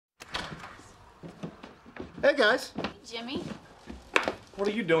Hey, guys. Hey, Jimmy. What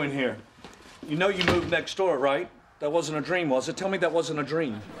are you doing here? You know you moved next door, right? That wasn't a dream, was it? Tell me that wasn't a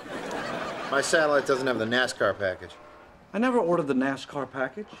dream. My satellite doesn't have the NASCAR package. I never ordered the NASCAR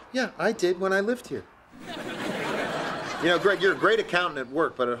package. Yeah, I did when I lived here. You know, Greg, you're a great accountant at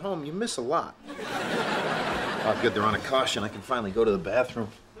work, but at home you miss a lot. Oh, good, they're on a caution. I can finally go to the bathroom.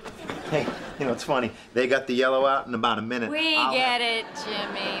 Hey, you know, it's funny. They got the yellow out in about a minute. We get it,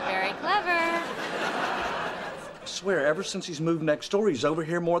 Jimmy. Very clever. I swear, ever since he's moved next door, he's over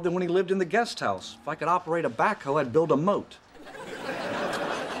here more than when he lived in the guest house. If I could operate a backhoe, I'd build a moat. Look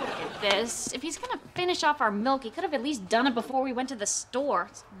at this. If he's gonna finish off our milk, he could have at least done it before we went to the store.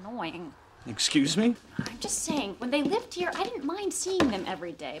 It's annoying. Excuse me? I'm just saying, when they lived here, I didn't mind seeing them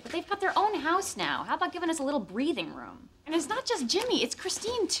every day, but they've got their own house now. How about giving us a little breathing room? And it's not just Jimmy, it's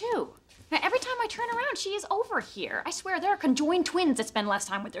Christine, too. Now, every time I turn around, she is over here. I swear, there are conjoined twins that spend less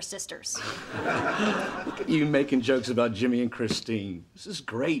time with their sisters. Look at you making jokes about Jimmy and Christine. This is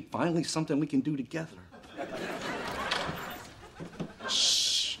great. Finally, something we can do together.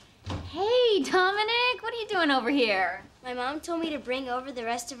 Shh. Hey, Dominic, what are you doing over here? My mom told me to bring over the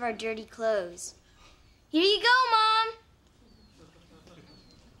rest of our dirty clothes. Here you go, Mom.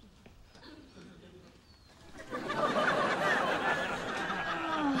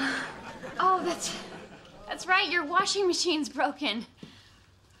 Oh, that's right. Your washing machine's broken.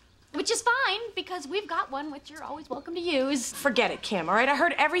 Which is fine, because we've got one, which you're always welcome to use. Forget it, Kim, all right? I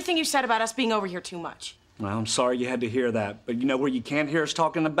heard everything you said about us being over here too much. Well, I'm sorry you had to hear that. But you know where you can't hear us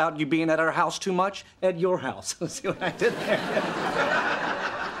talking about you being at our house too much? At your house. See what I did there?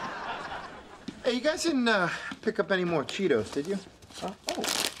 Hey, you guys didn't pick up any more Cheetos, did you? Oh.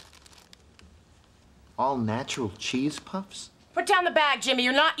 All natural cheese puffs? Put down the bag, Jimmy.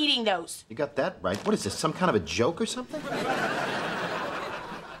 You're not eating those. You got that right. What is this, some kind of a joke or something?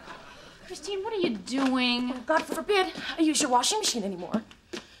 Christine, what are you doing? God forbid I use your washing machine anymore.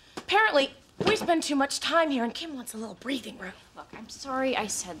 Apparently, we spend too much time here, and Kim wants a little breathing room. Look, I'm sorry I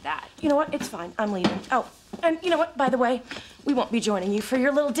said that. You know what? It's fine. I'm leaving. Oh, and you know what? By the way, we won't be joining you for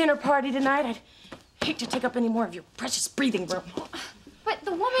your little dinner party tonight. I'd hate to take up any more of your precious breathing room. But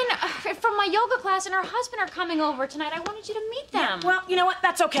the woman from my yoga class and her husband are coming over tonight. I wanted you to meet them. Yeah, well, you know what?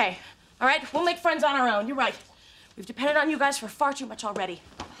 That's okay. All right? We'll make friends on our own. You're right. We've depended on you guys for far too much already.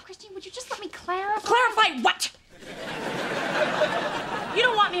 Christine, would you just let me clarify? Clarify what? You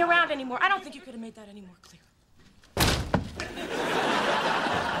don't want me around anymore. I don't think you could have made that any more clear.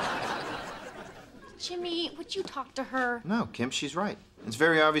 Jimmy, would you talk to her? No, Kim, she's right. It's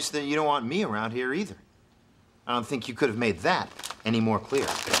very obvious that you don't want me around here either. I don't think you could have made that any more clear.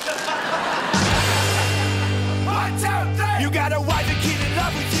 1, 2, 3. You got a wife and kid in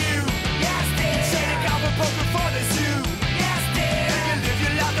love with you. Yes, dear. Say you got a poker for the zoo. Yes, dear. And you live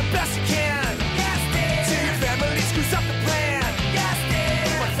your life the best you can. Yes, dear. Till your family screws up the plan. Yes, dear.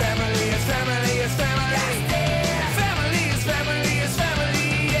 But family is family is family. Yes, dear. Family is family is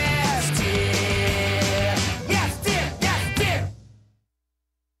family. Yes, dear. Yes, dear. Yes, dear.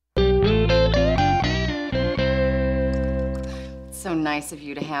 So nice of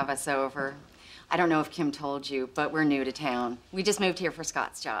you to have us over. I don't know if Kim told you, but we're new to town. We just moved here for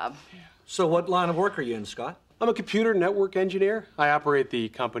Scott's job. So what line of work are you in, Scott? I'm a computer network engineer. I operate the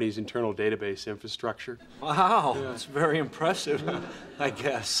company's internal database infrastructure. Wow, that's very impressive, I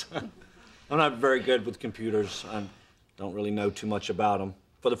guess. I'm not very good with computers. I don't really know too much about them.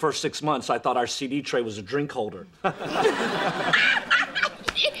 For the first 6 months, I thought our CD tray was a drink holder.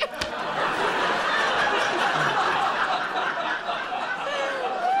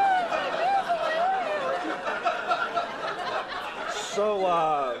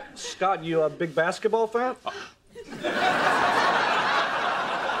 So, Scott, you a big basketball fan?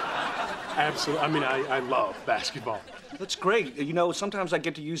 Absolutely. I mean, I love basketball. That's great. You know, sometimes I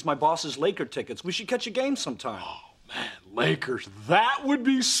get to use my boss's Laker tickets. We should catch a game sometime. Oh, man, Lakers. That would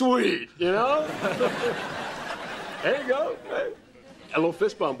be sweet, you know? There you go. Hey, a little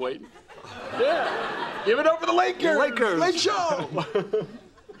fist bump waiting. Yeah. Give it up for the Lakers. The Lakers. Lake show.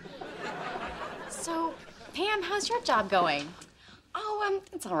 So, Pam, how's your job going? Oh,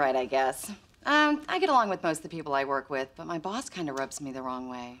 it's all right, I guess. I get along with most of the people I work with, but my boss kind of rubs me the wrong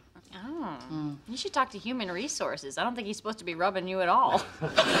way. Oh, you should talk to human resources. I don't think he's supposed to be rubbing you at all.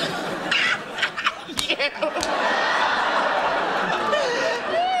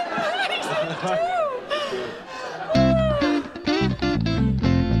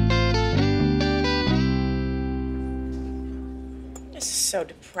 This is so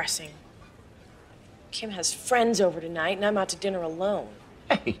depressing. Kim has friends over tonight, and I'm out to dinner alone.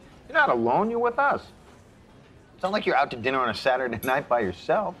 Hey, you're not alone. You're with us. It's not like you're out to dinner on a Saturday night by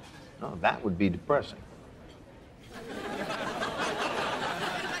yourself. No, that would be depressing.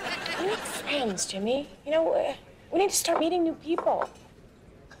 We need friends, Jimmy. You know, we need to start meeting new people.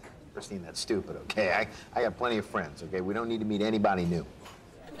 Christine, that's stupid, okay? I got plenty of friends, okay? We don't need to meet anybody new.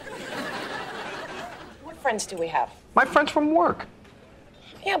 What friends do we have? My friends from work.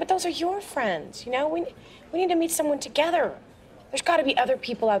 Yeah, but those are your friends, you know? We need to meet someone together. There's got to be other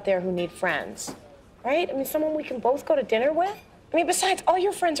people out there who need friends, right? I mean, someone we can both go to dinner with? I mean, besides, all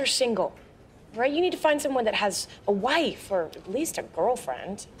your friends are single, right? You need to find someone that has a wife or at least a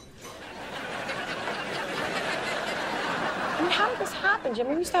girlfriend. I mean, how did this happen,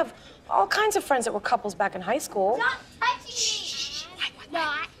 Jimmy? We used to have all kinds of friends that were couples back in high school. Not touching me.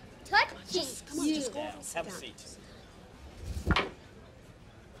 Not touching you. Have a seat.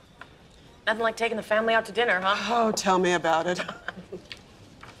 Nothing like taking the family out to dinner, huh? Oh, tell me about it.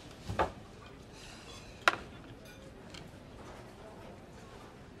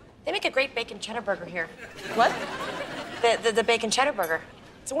 They make a great bacon cheddar burger here. What? The bacon cheddar burger.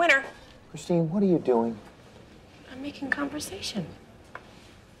 It's a winner. Christine, what are you doing? I'm making conversation.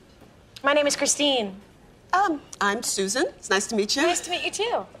 My name is Christine. I'm Susan. It's nice to meet you. Nice to meet you,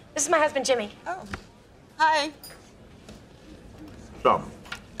 too. This is my husband, Jimmy. Oh. Hi. So,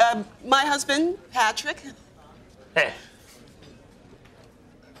 My husband, Patrick. Hey.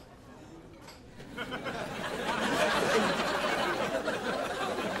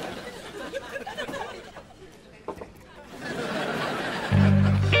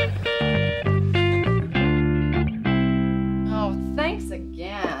 Oh, thanks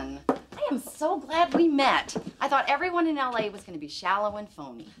again. I am so glad we met. I thought everyone in LA was going to be shallow and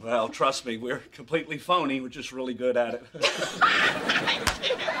phony. Well, trust me, we're completely phony. We're just really good at it.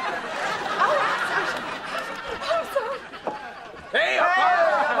 Hey,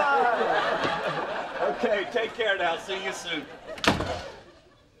 okay, take care now. See you soon.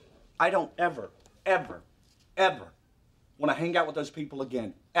 I don't ever want to hang out with those people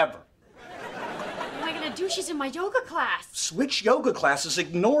again. Ever. What am I gonna do? She's in my yoga class. Switch yoga classes.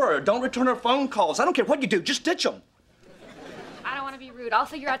 Ignore her. Don't return her phone calls. I don't care what you do. Just ditch them. I don't want to be rude. I'll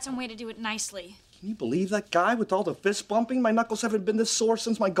figure out some way to do it nicely. Can you believe that guy with all the fist bumping? My knuckles haven't been this sore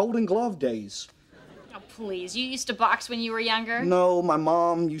since my Golden Glove days. Oh, please. You used to box when you were younger? No, my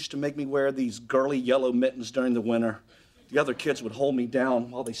mom used to make me wear these girly yellow mittens during the winter. The other kids would hold me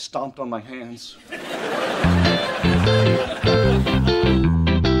down while they stomped on my hands.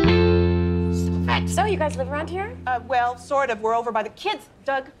 So, you guys live around here? Well, sort of. We're over by the kids.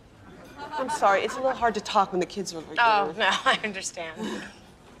 Doug, I'm sorry. It's a little hard to talk when the kids are over here. Oh, no, I understand.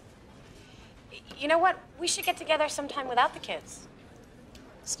 You know what? We should get together sometime without the kids.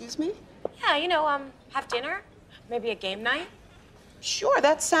 Excuse me? Yeah, you know, have dinner, maybe a game night. Sure,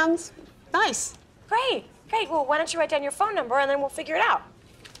 that sounds nice. Great, great. Well, why don't you write down your phone number and then we'll figure it out.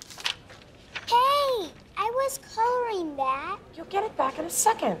 Hey, I was coloring that. You'll get it back in a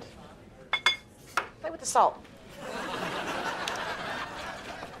second. Play with the salt.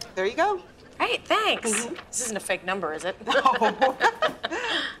 There you go. Great, thanks. This isn't a fake number, is it? No.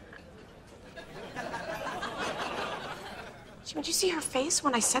 Did you see her face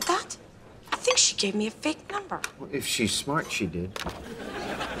when I said that? I think she gave me a fake number. Well, if she's smart, she did.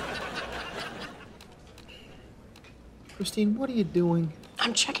 Christine, what are you doing?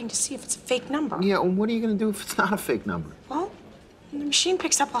 I'm checking to see if it's a fake number. Yeah, and what are you going to do if it's not a fake number? Well, when the machine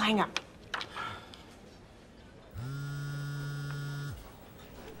picks up, I'll hang up.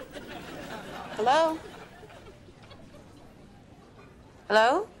 Hello?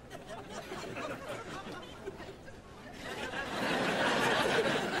 Hello?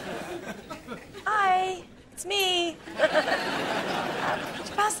 Hi, it's me. Did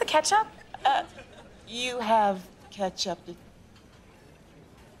you pass the ketchup? You have ketchup.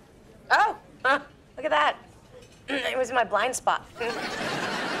 Oh, look at that. It was in my blind spot.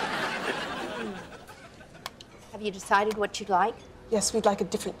 Have you decided what you'd like? Yes, we'd like a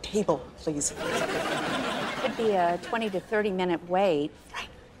different table, please. Could be a 20 to 30 minute wait. Right,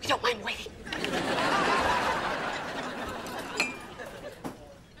 we don't mind waiting.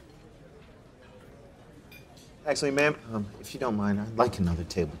 Actually, ma'am, if you don't mind, I'd like another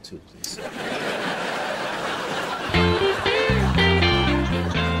table too, please.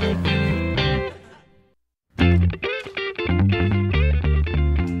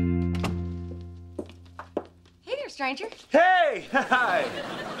 Hey there, stranger. Hey! Hi!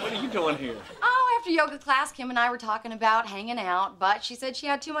 What are you doing here? Oh, after yoga class, Kim and I were talking about hanging out, but she said she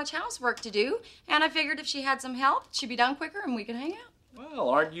had too much housework to do, and I figured if she had some help, she'd be done quicker and we could hang out. Well,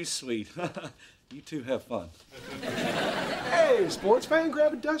 aren't you sweet? You two have fun. Hey, sports fan,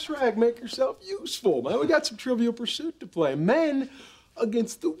 grab a dust rag, make yourself useful, man. We got some Trivial Pursuit to play. Men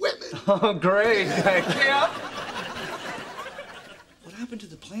against the women. Oh, great. Kim? happened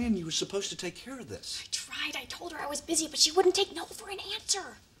to the plan? You were supposed to take care of this. I tried. I told her I was busy, but she wouldn't take no for an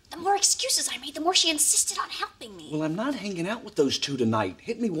answer. The more excuses I made, the more she insisted on helping me. Well, I'm not hanging out with those two tonight.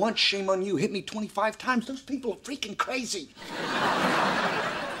 Hit me once, shame on you. Hit me 25 times. Those people are freaking crazy.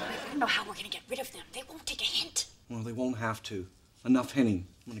 I don't know how we're gonna get rid of them. They won't take a hint. Well, they won't have to. Enough hinting.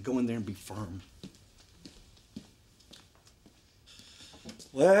 I'm gonna go in there and be firm.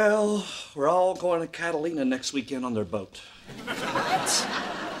 Well, we're all going to Catalina next weekend on their boat. What?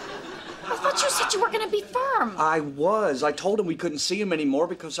 I thought you said you were gonna be firm. I was. I told them we couldn't see him anymore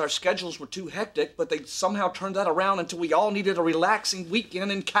because our schedules were too hectic, but they somehow turned that around until we all needed a relaxing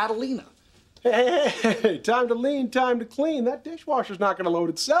weekend in Catalina. Hey, time to lean, time to clean. That dishwasher's not going to load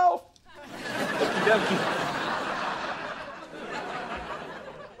itself. They're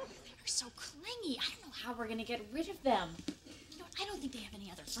so clingy. I don't know how we're gonna get rid of them. You know, I don't think they have any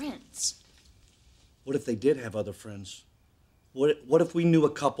other friends. What if they did have other friends? What if we knew a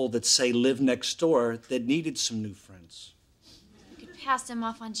couple that, say, lived next door that needed some new friends? We could pass them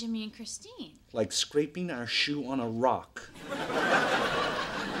off on Jimmy and Christine. Like scraping our shoe on a rock.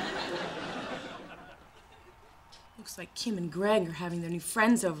 Looks like Kim and Greg are having their new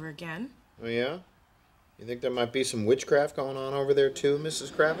friends over again. Oh, yeah? You think there might be some witchcraft going on over there, too,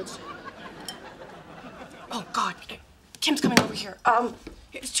 Mrs. Kravitz? Oh, God. Kim's coming over here.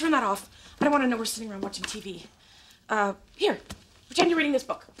 Here, just turn that off. I don't want to know we're sitting around watching TV. Here. Pretend you're reading this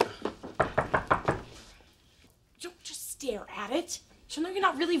book. Don't just stare at it. She'll know you're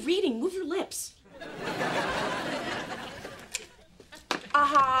not really reading. Move your lips.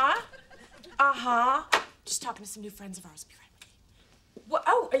 Just talking to some new friends of ours. Be right with you. What?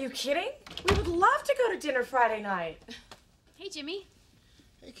 Oh, are you kidding? We would love to go to dinner Friday night. Hey, Jimmy.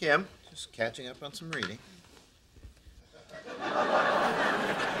 Hey, Kim. Just catching up on some reading.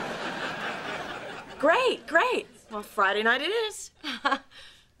 Great, great. Well, Friday night it is.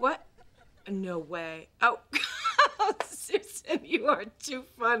 What? No way. Oh, Susan, you are too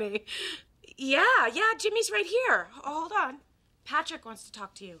funny. Yeah, Jimmy's right here. Oh, hold on. Patrick wants to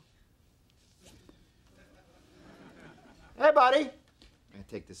talk to you. Hey, buddy. I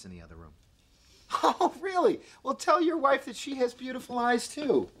take this in the other room. Oh, really? Well, tell your wife that she has beautiful eyes,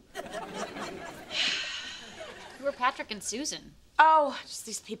 too. Who are Patrick and Susan? Oh, just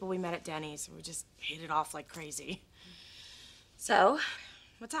these people we met at Denny's. We just hit it off like crazy. So,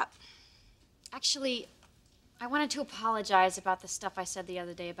 what's up? Actually, I wanted to apologize about the stuff I said the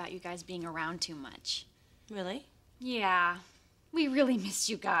other day about you guys being around too much. Really? Yeah. We really miss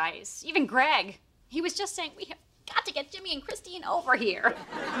you guys. Even Greg. He was just saying we have got to get Jimmy and Christine over here.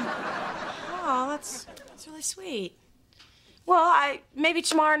 Oh, that's really sweet. Well, maybe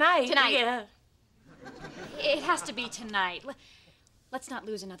tomorrow night. Tonight. Yeah. It has to be tonight. Let's not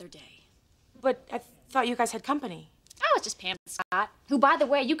lose another day. But I thought you guys had company. Oh, it's just Pam and Scott, who, by the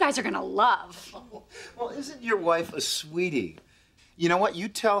way, you guys are gonna love. Oh, well, isn't your wife a sweetie? You know what? You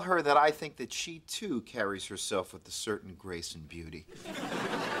tell her that I think that she, too, carries herself with a certain grace and beauty.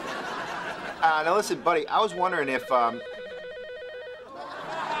 Now, listen, buddy, I was wondering if,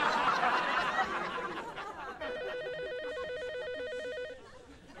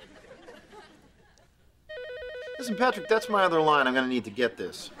 Listen, Patrick, that's my other line. I'm going to need to get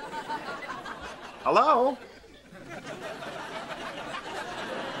this. Hello?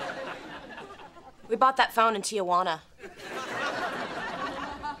 We bought that phone in Tijuana.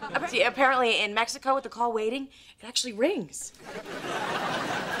 Apparently in Mexico with the call waiting, it actually rings.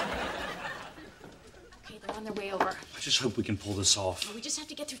 Okay, they're on their way over. I just hope we can pull this off. We just have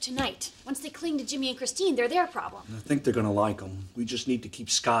to get through tonight. Once they cling to Jimmy and Christine, they're their problem. I think they're gonna like them. We just need to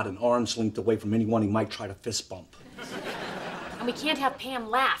keep Scott an arm's length away from anyone he might try to fist bump. And we can't have Pam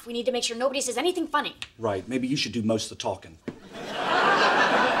laugh. We need to make sure nobody says anything funny. Right, maybe you should do most of the talking.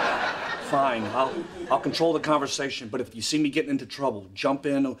 Fine, I'll control the conversation, but if you see me getting into trouble, jump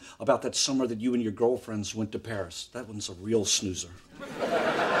in about that summer that you and your girlfriends went to Paris. That one's a real snoozer.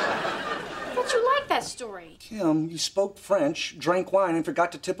 But you like that story. Kim, you spoke French, drank wine, and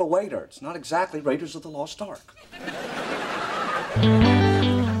forgot to tip a waiter. It's not exactly Raiders of the Lost Ark.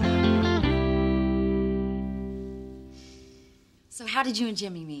 So how did you and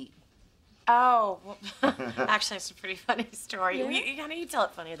Jimmy meet? Oh, well, actually, it's a pretty funny story. Yeah? You tell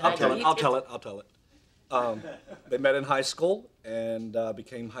it funnier than I do. I'll tell it. They met in high school and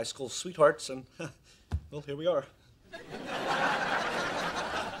became high school sweethearts, and, well, here we are.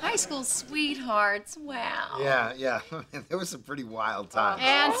 High school sweethearts, wow. Yeah. It was a pretty wild time.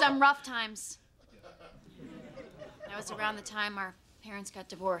 And some rough times. That was around the time our parents got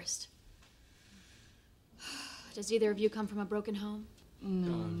divorced. Does either of you come from a broken home?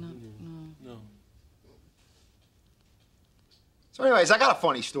 No. So anyways, I got a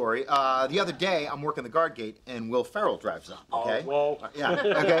funny story. The other day, I'm working the guard gate, and Will Ferrell drives up, okay? Oh, whoa. Yeah,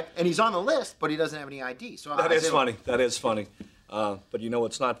 okay? And he's on the list, but he doesn't have any ID. So That is funny. That is funny. But you know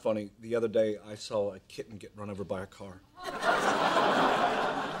what's not funny? The other day, I saw a kitten get run over by a car.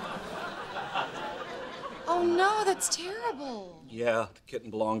 Oh, no, that's terrible. Yeah, the kitten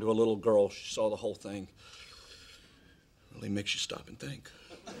belonged to a little girl. She saw the whole thing. Really makes you stop and think.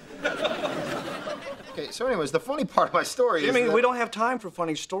 Okay, so anyways, the funny part of my story is Jimmy, that... we don't have time for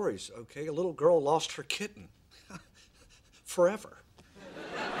funny stories, okay? A little girl lost her kitten. Forever.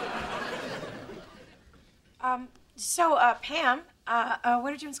 Pam,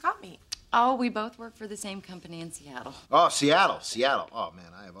 where did you and Scott meet? Oh, we both work for the same company in Seattle. Oh, Seattle. Oh,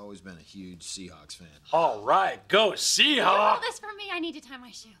 man, I have always been a huge Seahawks fan. All right, go Seahawks! Hold this for me. I need to tie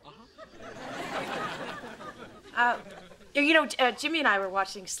my shoe. Jimmy and I were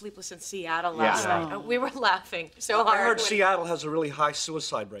watching Sleepless in Seattle last night. We were laughing so hard. I heard Seattle has a really high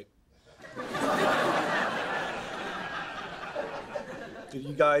suicide rate. Did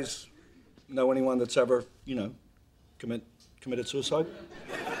you guys know anyone that's ever, committed suicide?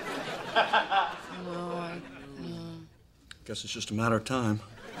 No, Guess it's just a matter of time.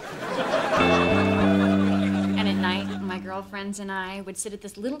 And at night, my girlfriends and I would sit at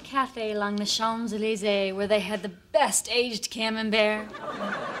this little cafe along the Champs-Élysées where they had the best aged camembert.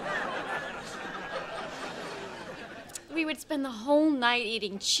 We would spend the whole night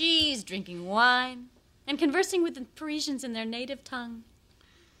eating cheese, drinking wine, and conversing with the Parisians in their native tongue.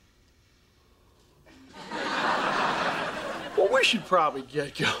 Well, we should probably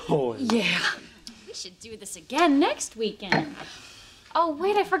get going. Yeah. We should do this again next weekend. Oh,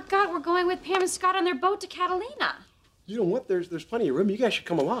 wait, I forgot we're going with Pam and Scott on their boat to Catalina. You know what? There's plenty of room. You guys should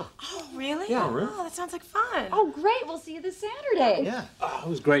come along. Oh, really? Yeah, right. Oh, that sounds like fun. Oh, great. We'll see you this Saturday. Yeah. Oh, it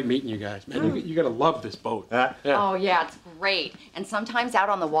was great meeting you guys, man. You gotta love this boat. Yeah. Oh, yeah, it's great. And sometimes out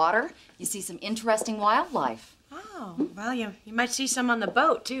on the water, you see some interesting wildlife. Oh, well, you might see some on the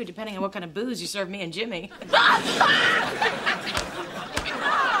boat, too, depending on what kind of booze you serve me and Jimmy. What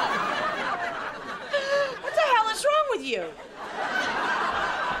the hell is wrong with you?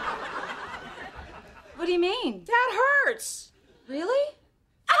 What do you mean? That hurts. Really?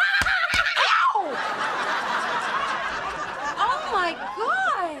 Ow! Oh, my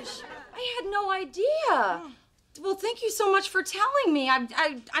gosh. I had no idea. Well, thank you so much for telling me.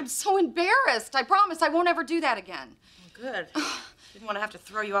 I'm so embarrassed. I promise I won't ever do that again. Good. Didn't want to have to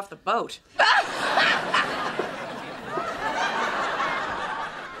throw you off the boat.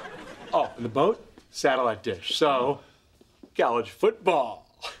 Oh, and the boat? Satellite dish. So, college football.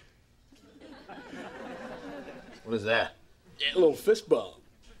 What is that? Yeah, a little fist bump.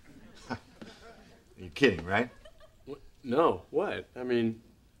 You're kidding, right? What? No, what? I mean,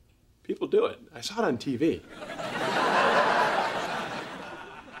 people do it. I saw it on TV.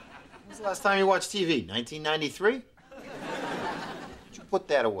 When's the last time you watched TV? 1993? Did you put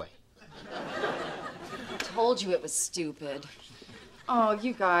that away? I told you it was stupid. Oh,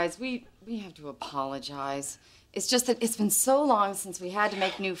 you guys, we have to apologize. It's just that it's been so long since we had to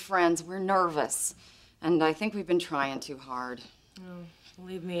make new friends. We're nervous. And I think we've been trying too hard. Oh,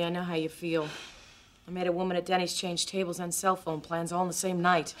 believe me, I know how you feel. I made a woman at Denny's change tables and cell phone plans all in the same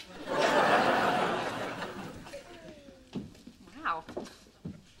night. Wow.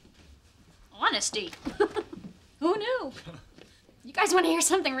 Honesty. Who knew? You guys want to hear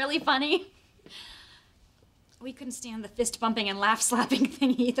something really funny? We couldn't stand the fist bumping and laugh slapping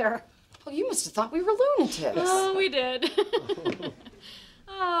thing either. Well, you must have thought we were lunatics. Oh, we did.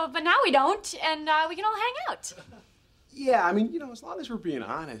 Oh, but now we don't, and we can all hang out. Yeah, I mean, as long as we're being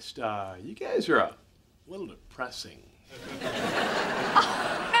honest, you guys are a little depressing. Oh,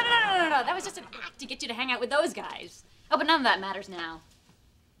 no. That was just an act to get you to hang out with those guys. Oh, but none of that matters now.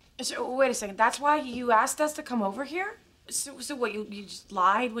 So, wait a second. That's why you asked us to come over here? So what, you just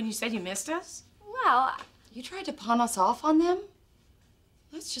lied when you said you missed us? Well, you tried to pawn us off on them?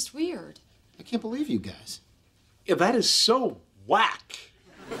 That's just weird. I can't believe you guys. Yeah, that is so whack.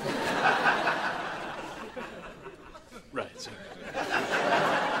 Right, sir.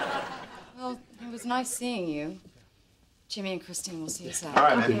 Well, it was nice seeing you. Jimmy and Christine will see you Saturday. All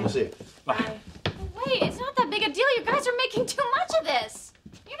right, man. We'll see you. Bye. Wait, it's not that big a deal. You guys are making too much of this.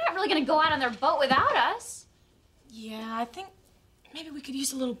 You're not really going to go out on their boat without us. Yeah, I think maybe we could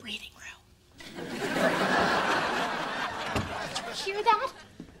use a little breathing room. Did you hear that?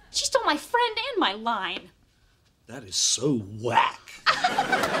 She stole my friend and my line. That is so whack.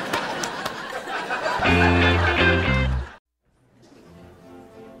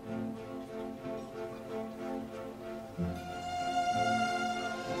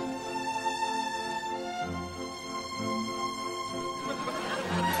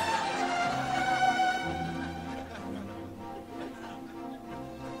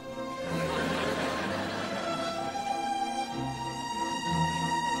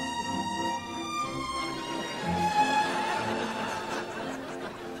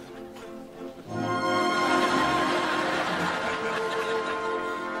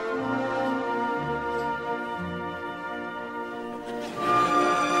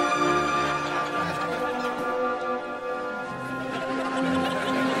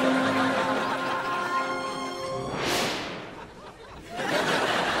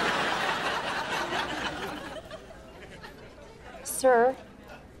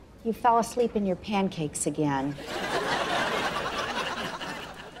 You fell asleep in your pancakes again.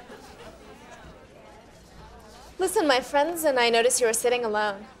 Listen, my friends and I noticed you were sitting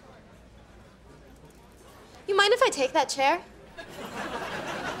alone. You mind if I take that chair?